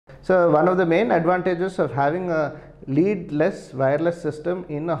So one of the main advantages of having a leadless wireless system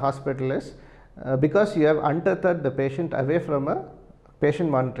in a hospital is because you have untethered the patient away from a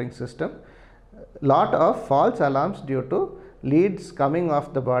patient monitoring system, lot of false alarms due to leads coming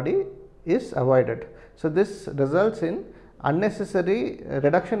off the body is avoided. So this results in unnecessary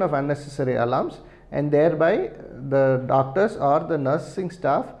reduction of unnecessary alarms, and thereby the doctors or the nursing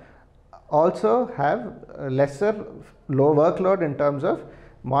staff also have lesser low workload in terms of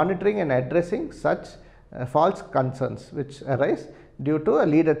monitoring and addressing such false concerns which arise due to a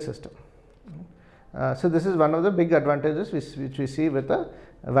leaded system. So this is one of the big advantages which we see with a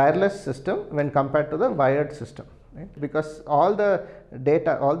wireless system when compared to the wired system, right? Because all the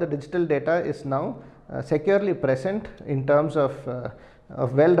data, all the digital data is now securely present in terms of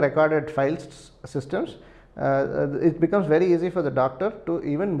well recorded files systems. It becomes very easy for the doctor to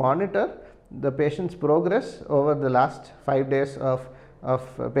even monitor the patient's progress over the last 5 days of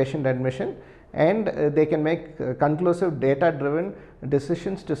patient admission, and they can make conclusive data driven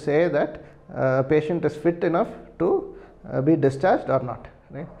decisions to say that a patient is fit enough to be discharged or not,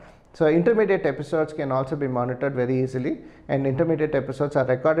 right? So intermediate episodes can also be monitored very easily, and intermediate episodes are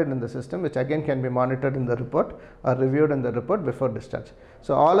recorded in the system, which again can be monitored in the report or reviewed in the report before discharge.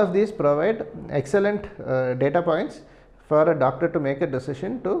 So all of these provide excellent data points for a doctor to make a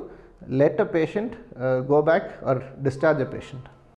decision to let a patient go back or discharge a patient.